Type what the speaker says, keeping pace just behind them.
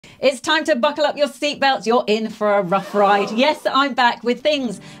It's time to buckle up your seatbelts. You're in for a rough ride. Yes, I'm back with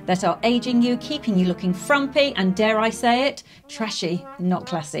things that are aging you, keeping you looking frumpy, and dare I say it, trashy, not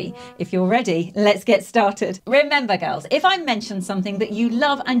classy. If you're ready, let's get started. Remember, girls, if I mention something that you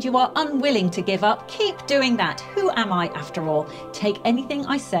love and you are unwilling to give up, keep doing that. Who am I after all? Take anything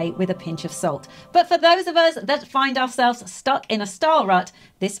I say with a pinch of salt. But for those of us that find ourselves stuck in a style rut,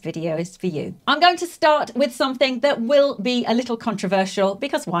 this video is for you. I'm going to start with something that will be a little controversial,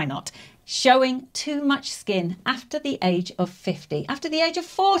 because why not? Showing too much skin after the age of 50, after the age of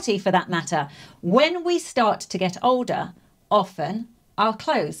 40 for that matter. When we start to get older, often our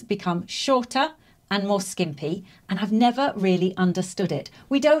clothes become shorter and more skimpy, and I've never really understood it.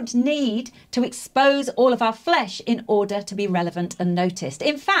 We don't need to expose all of our flesh in order to be relevant and noticed.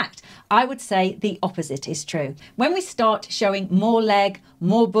 In fact, I would say the opposite is true. When we start showing more leg,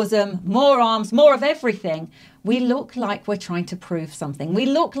 more bosom, more arms, more of everything, we look like we're trying to prove something. We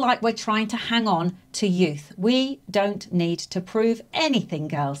look like we're trying to hang on to youth. We don't need to prove anything,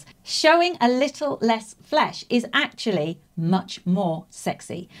 girls. Showing a little less flesh is actually much more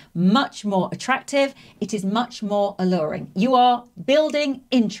sexy, much more attractive. It is much more alluring. You are building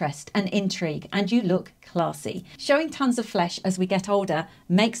interest and intrigue, and you look classy. Showing tons of flesh as we get older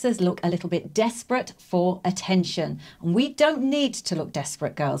makes us look a little bit desperate for attention. And we don't need to look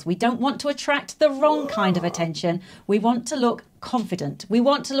desperate, girls. We don't want to attract the wrong kind of attention. We want to look confident. We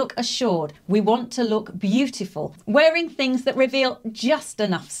want to look assured. We want to look beautiful. Wearing things that reveal just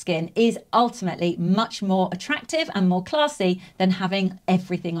enough skin is ultimately much more attractive and more classy than having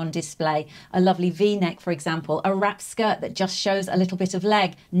everything on display. A lovely V-neck, for example, a wrap skirt that just shows a little bit of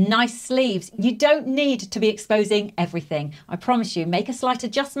leg, nice sleeves. You don't need to be exposing everything. I promise you, make a slight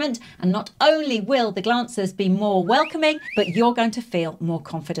adjustment and not only will the glancers be more welcoming, but you're going to feel more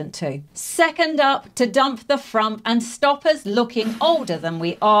confident too. Second up, to dump the frump and stop us looking older than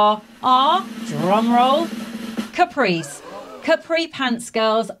we are, drum roll, capris. Capri pants,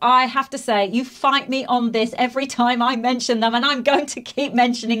 girls, I have to say, you fight me on this every time I mention them, and I'm going to keep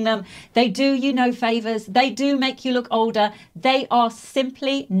mentioning them. They do you no favours. They do make you look older. They are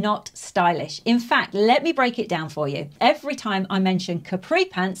simply not stylish. In fact, let me break it down for you. Every time I mention capri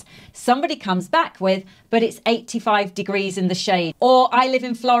pants, somebody comes back with, but it's 85 degrees in the shade, or I live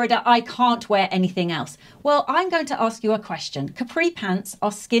in Florida, I can't wear anything else. Well, I'm going to ask you a question. Capri pants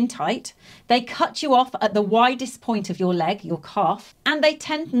are skin tight. They cut you off at the widest point of your leg, your calf, and they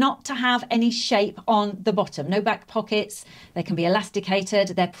tend not to have any shape on the bottom. No back pockets. They can be elasticated.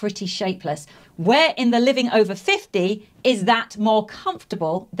 They're pretty shapeless. Where in the living over 50 is that more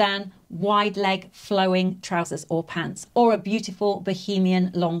comfortable than wide leg flowing trousers or pants, or a beautiful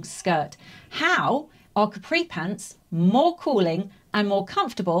bohemian long skirt? How are capri pants more cooling and more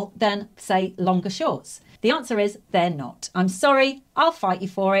comfortable than, say, longer shorts? The answer is they're not. I'm sorry, I'll fight you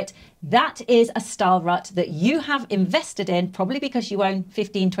for it. That is a style rut that you have invested in, probably because you own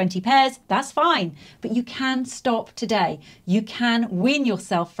 15, 20 pairs. That's fine, but you can stop today. You can wean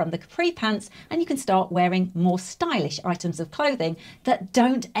yourself from the capri pants and you can start wearing more stylish items of clothing that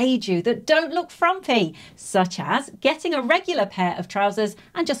don't age you, that don't look frumpy, such as getting a regular pair of trousers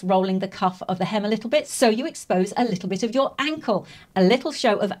and just rolling the cuff of the hem a little bit so you expose a little bit of your ankle. A little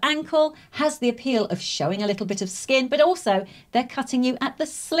show of ankle has the appeal of showing a little bit of skin, but also they're cutting you at the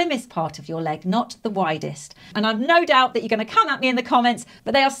slimmest part of your leg, not the widest. And I've no doubt that you're going to come at me in the comments,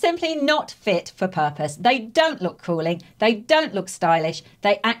 but they are simply not fit for purpose. They don't look cooling. They don't look stylish.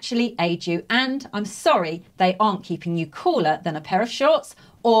 They actually age you. And I'm sorry, they aren't keeping you cooler than a pair of shorts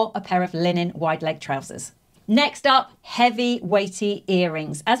or a pair of linen wide leg trousers. Next up, heavy, weighty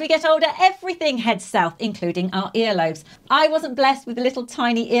earrings. As we get older, everything heads south, including our earlobes. I wasn't blessed with little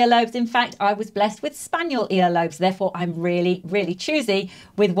tiny earlobes. In fact, I was blessed with spaniel earlobes. Therefore, I'm really, really choosy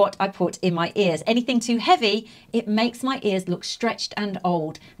with what I put in my ears. Anything too heavy, it makes my ears look stretched and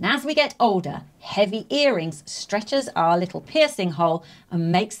old. And as we get older, heavy earrings stretches our little piercing hole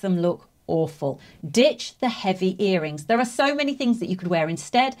and makes them look awful. Ditch the heavy earrings. There are so many things that you could wear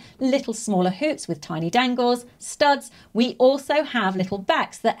instead. Little smaller hoops with tiny dangles, studs. We also have little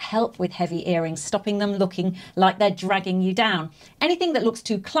backs that help with heavy earrings, stopping them looking like they're dragging you down. Anything that looks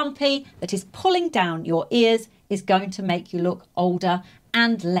too clumpy, that is pulling down your ears, is going to make you look older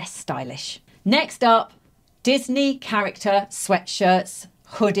and less stylish. Next up, Disney character sweatshirts,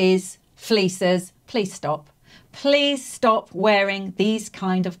 hoodies, fleeces. Please stop. Please stop wearing these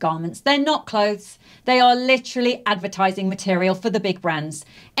kind of garments. They're not clothes. They are literally advertising material for the big brands.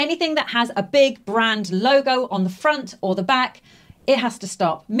 Anything that has a big brand logo on the front or the back It has to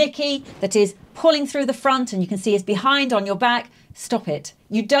stop. Mickey, that is pulling through the front and you can see is behind on your back. Stop it.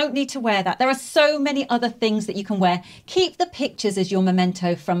 You don't need to wear that. There are so many other things that you can wear. Keep the pictures as your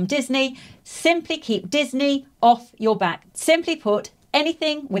memento from Disney. Simply keep Disney off your back. Simply put,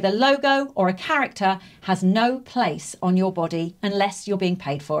 anything with a logo or a character has no place on your body unless you're being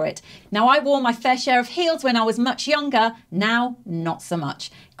paid for it. Now, I wore my fair share of heels when I was much younger. Now, not so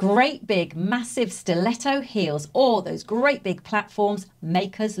much. Great big, massive stiletto heels or those great big platforms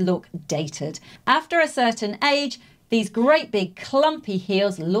make us look dated. After a certain age, these great big clumpy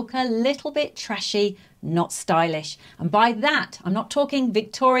heels look a little bit trashy, not stylish. And by that, I'm not talking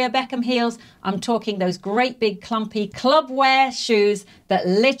Victoria Beckham heels. I'm talking those great big clumpy club wear shoes that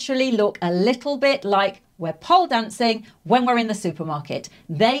literally look a little bit like we're pole dancing when we're in the supermarket.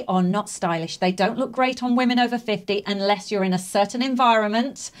 They are not stylish. They don't look great on women over 50 unless you're in a certain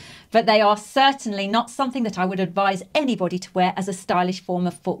environment, but they are certainly not something that I would advise anybody to wear as a stylish form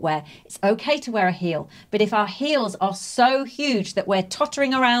of footwear. It's okay to wear a heel, but if our heels are so huge that we're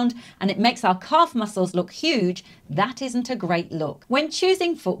tottering around and it makes our calf muscles look huge, that isn't a great look. When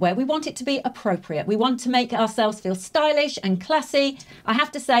choosing footwear, we want it to be appropriate. We want to make ourselves feel stylish and classy. I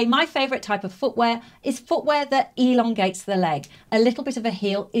have to say my favorite type of footwear is footwear that elongates the leg. A little bit of a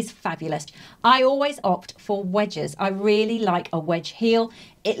heel is fabulous. I always opt for wedges. I really like a wedge heel.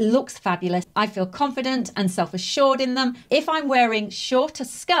 It looks fabulous. I feel confident and self-assured in them. If I'm wearing shorter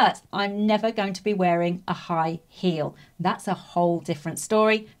skirts, I'm never going to be wearing a high heel. That's a whole different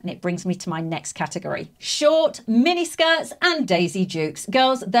story, and it brings me to my next category. Short mini skirts and Daisy Dukes.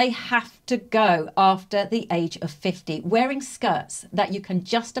 Girls, they have to go after the age of 50. Wearing skirts that you can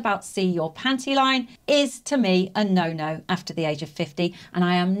just about see your panty line is, to me, a no-no after the age of 50, and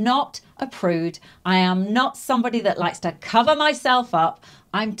I am not a prude. I am not somebody that likes to cover myself up.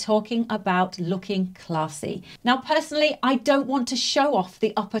 I'm talking about looking classy. Now, personally, I don't want to show off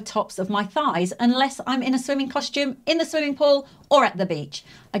the upper tops of my thighs unless I'm in a swimming costume, in the swimming pool, or at the beach.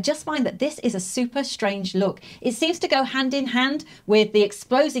 I just find that this is a super strange look. It seems to go hand in hand with the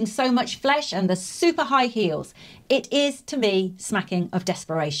exposing so much flesh and the super high heels. It is, to me, smacking of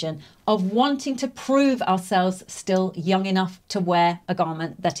desperation, of wanting to prove ourselves still young enough to wear a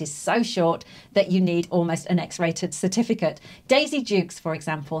garment that is so short that you need almost an X-rated certificate. Daisy Dukes, for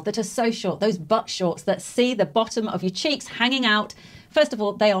example, that are so short, those butt shorts that see the bottom of your cheeks hanging out. First of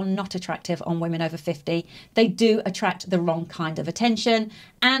all, they are not attractive on women over 50. They do attract the wrong kind of attention,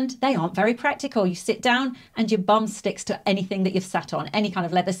 and they aren't very practical. You sit down and your bum sticks to anything that you've sat on, any kind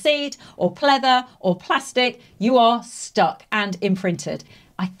of leather seat or pleather or plastic. You are stuck and imprinted.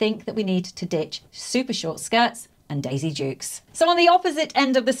 I think that we need to ditch super short skirts and Daisy Dukes. So on the opposite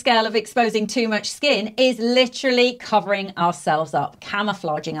end of the scale of exposing too much skin is literally covering ourselves up,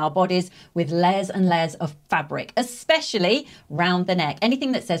 camouflaging our bodies with layers and layers of fabric, especially round the neck.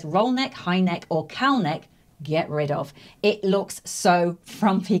 Anything that says roll neck, high neck or cowl neck, get rid of. It looks so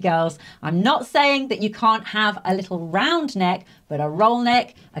frumpy, girls. I'm not saying that you can't have a little round neck, but a roll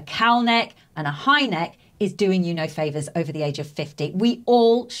neck, a cowl neck and a high neck is doing you no favours over the age of 50. We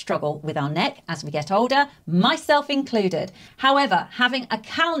all struggle with our neck as we get older, myself included. However, having a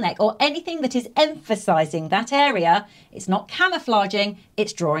cowl neck or anything that is emphasising that area, it's not camouflaging,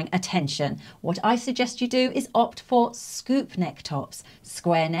 it's drawing attention. What I suggest you do is opt for scoop neck tops,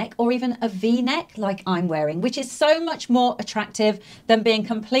 square neck or even a V-neck like I'm wearing, which is so much more attractive than being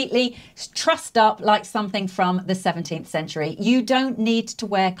completely trussed up like something from the 17th century. You don't need to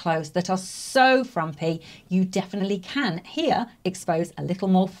wear clothes that are so frumpy. You definitely can here expose a little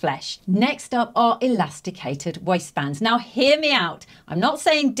more flesh. Next up are elasticated waistbands. Now hear me out. I'm not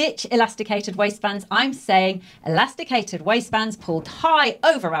saying ditch elasticated waistbands. I'm saying elasticated waistbands pulled high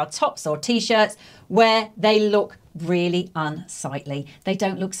over our tops or t-shirts where they look really unsightly. They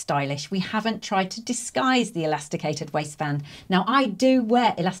don't look stylish. We haven't tried to disguise the elasticated waistband. Now, I do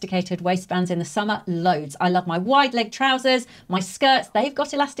wear elasticated waistbands in the summer loads. I love my wide leg trousers, my skirts, they've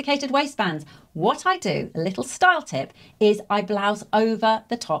got elasticated waistbands. What I do, a little style tip, is I blouse over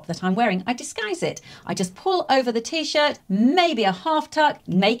the top that I'm wearing. I disguise it. I just pull over the t-shirt, maybe a half tuck,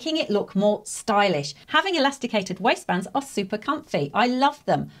 making it look more stylish. Having elasticated waistbands are super comfy. I love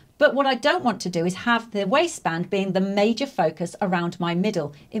them. But what I don't want to do is have the waistband being the major focus around my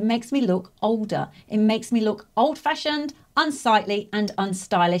middle. It makes me look older. It makes me look old-fashioned, unsightly and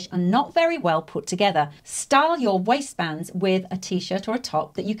unstylish and not very well put together. Style your waistbands with a t-shirt or a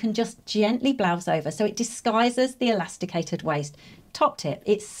top that you can just gently blouse over so it disguises the elasticated waist. Top tip.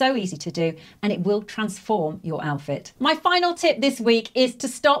 It's so easy to do and it will transform your outfit. My final tip this week is to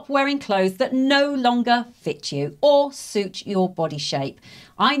stop wearing clothes that no longer fit you or suit your body shape.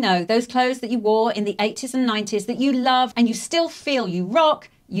 I know those clothes that you wore in the 80s and 90s that you love and you still feel you rock,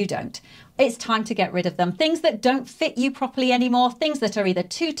 you don't. It's time to get rid of them. Things that don't fit you properly anymore, things that are either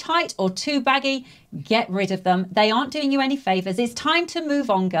too tight or too baggy, get rid of them. They aren't doing you any favors. It's time to move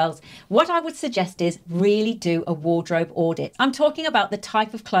on, girls. What I would suggest is really do a wardrobe audit. I'm talking about the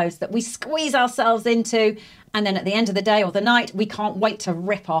type of clothes that we squeeze ourselves into and then at the end of the day or the night, we can't wait to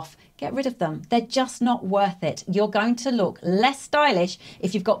rip off. Get rid of them. They're just not worth it. You're going to look less stylish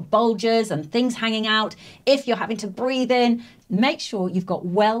if you've got bulges and things hanging out, if you're having to breathe in. Make sure you've got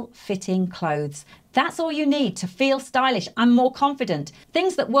well-fitting clothes. That's all you need to feel stylish and more confident.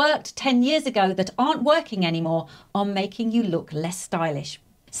 Things that worked 10 years ago that aren't working anymore are making you look less stylish.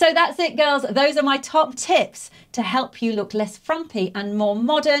 So that's it, girls. Those are my top tips to help you look less frumpy and more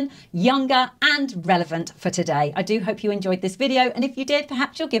modern, younger and relevant for today. I do hope you enjoyed this video, and if you did,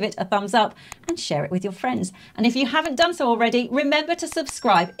 perhaps you'll give it a thumbs up and share it with your friends. And if you haven't done so already, remember to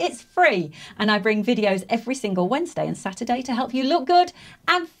subscribe. It's free, and I bring videos every single Wednesday and Saturday to help you look good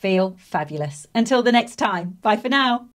and feel fabulous. Until the next time, bye for now.